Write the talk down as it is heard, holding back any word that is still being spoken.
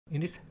In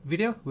this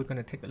video, we're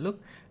going to take a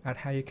look at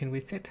how you can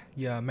reset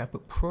your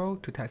MacBook Pro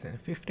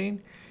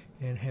 2015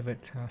 and have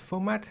it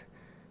format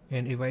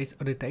and erase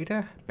all the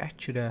data back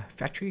to the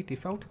factory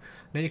default.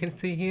 Now you can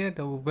see here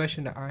the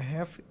version that I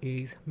have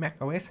is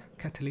macOS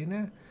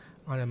Catalina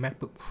on a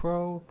MacBook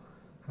Pro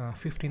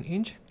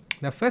 15-inch.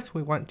 Now first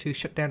we want to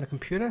shut down the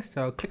computer,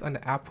 so click on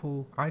the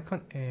Apple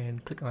icon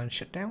and click on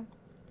shutdown.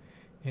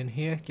 And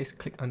here just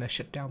click on the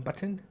shutdown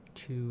button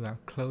to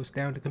close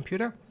down the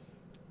computer.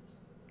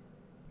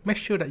 Make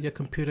sure that your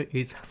computer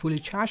is fully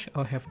charged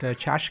or have the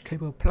charge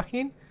cable plugged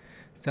in.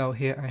 So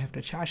here I have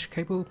the charge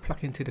cable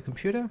plugged into the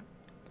computer.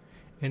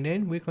 And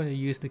then we're going to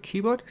use the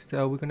keyboard,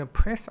 so we're going to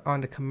press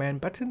on the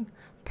command button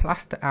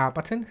plus the R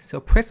button, so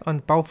press on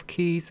both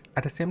keys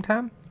at the same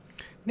time.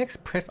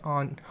 Next, press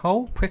and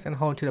hold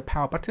to the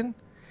power button,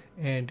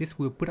 and this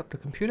will boot up the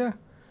computer.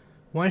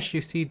 Once you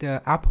see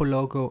the Apple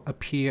logo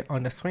appear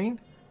on the screen,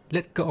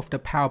 let go of the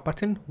power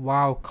button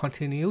while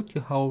continue to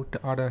hold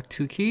the other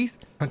two keys.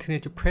 Continue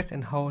to press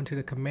and hold into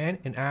the command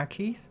and R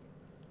keys.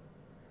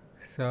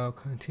 So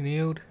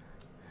continued.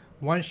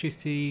 Once you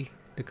see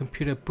the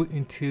computer boot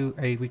into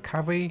a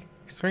recovery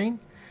screen,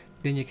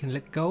 then you can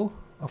let go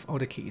of all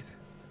the keys.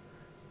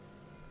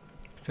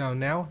 So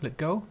now let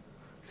go.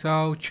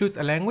 So choose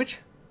a language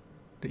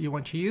that you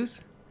want to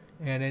use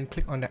and then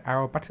click on the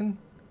arrow button.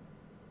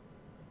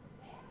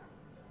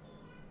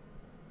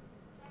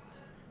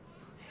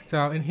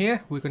 So in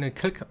here we're going to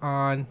click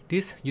on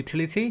this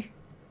utility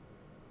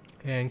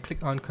and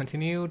click on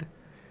continued,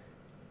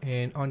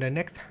 and on the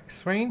next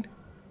screen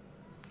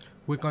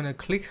we're going to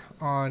click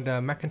on the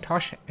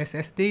Macintosh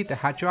SSD, the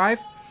hard drive,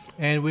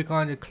 and we're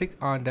going to click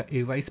on the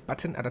erase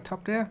button at the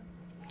top there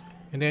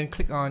and then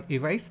click on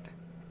erase.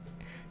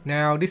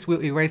 Now this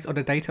will erase all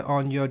the data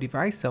on your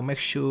device, so make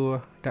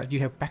sure that you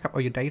have backup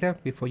all your data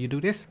before you do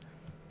this.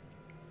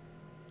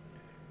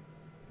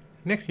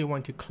 Next you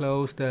want to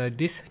close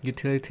this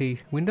utility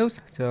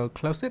windows, so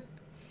close it,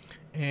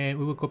 and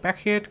we will go back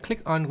here,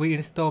 click on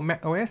reinstall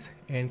macOS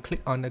and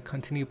click on the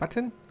continue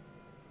button.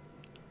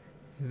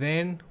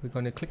 Then we're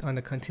going to click on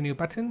the continue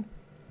button.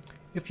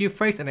 If you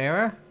face an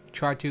error,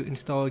 try to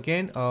install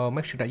again or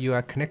make sure that you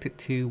are connected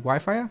to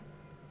Wi-Fi.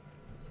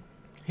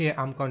 Here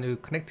I'm going to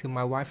connect to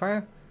my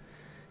Wi-Fi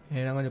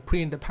and I'm going to put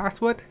in the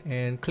password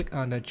and click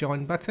on the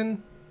join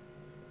button.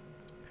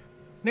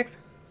 Next,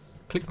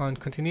 click on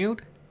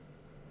continued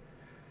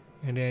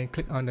and then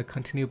click on the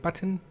continue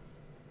button.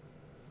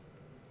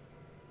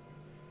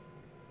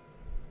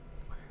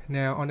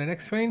 Now on the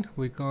next screen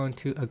we're going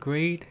to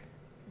agree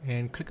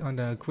and click on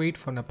the agreed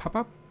from the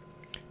pop-up,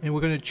 and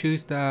we're going to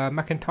choose the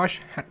Macintosh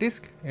hard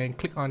disk and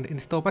click on the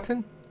install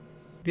button.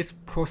 This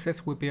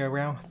process will be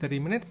around 30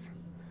 minutes,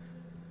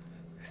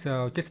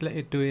 so just let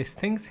it do its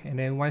things, and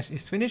then once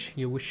it's finished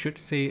you should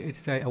see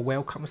it's a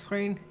welcome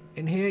screen.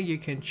 In here you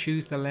can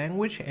choose the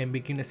language and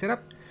begin the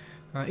setup.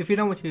 If you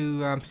don't want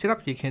to set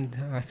up, you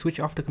can switch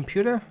off the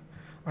computer.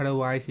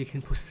 Otherwise you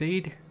can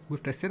proceed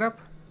with the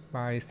setup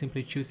by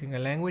simply choosing a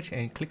language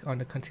and click on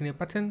the continue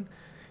button.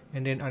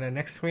 And then on the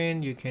next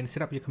screen you can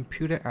set up your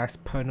computer as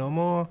per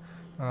normal,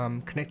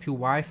 connect to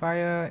Wi-Fi,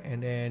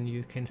 and then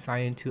you can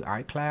sign into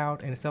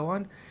iCloud and so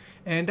on.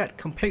 And that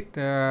completes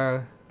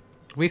the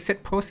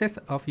reset process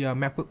of your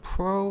MacBook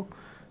Pro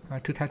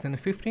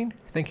 2015.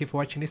 Thank you for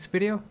watching this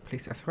video.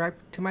 Please subscribe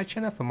to my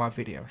channel for more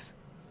videos.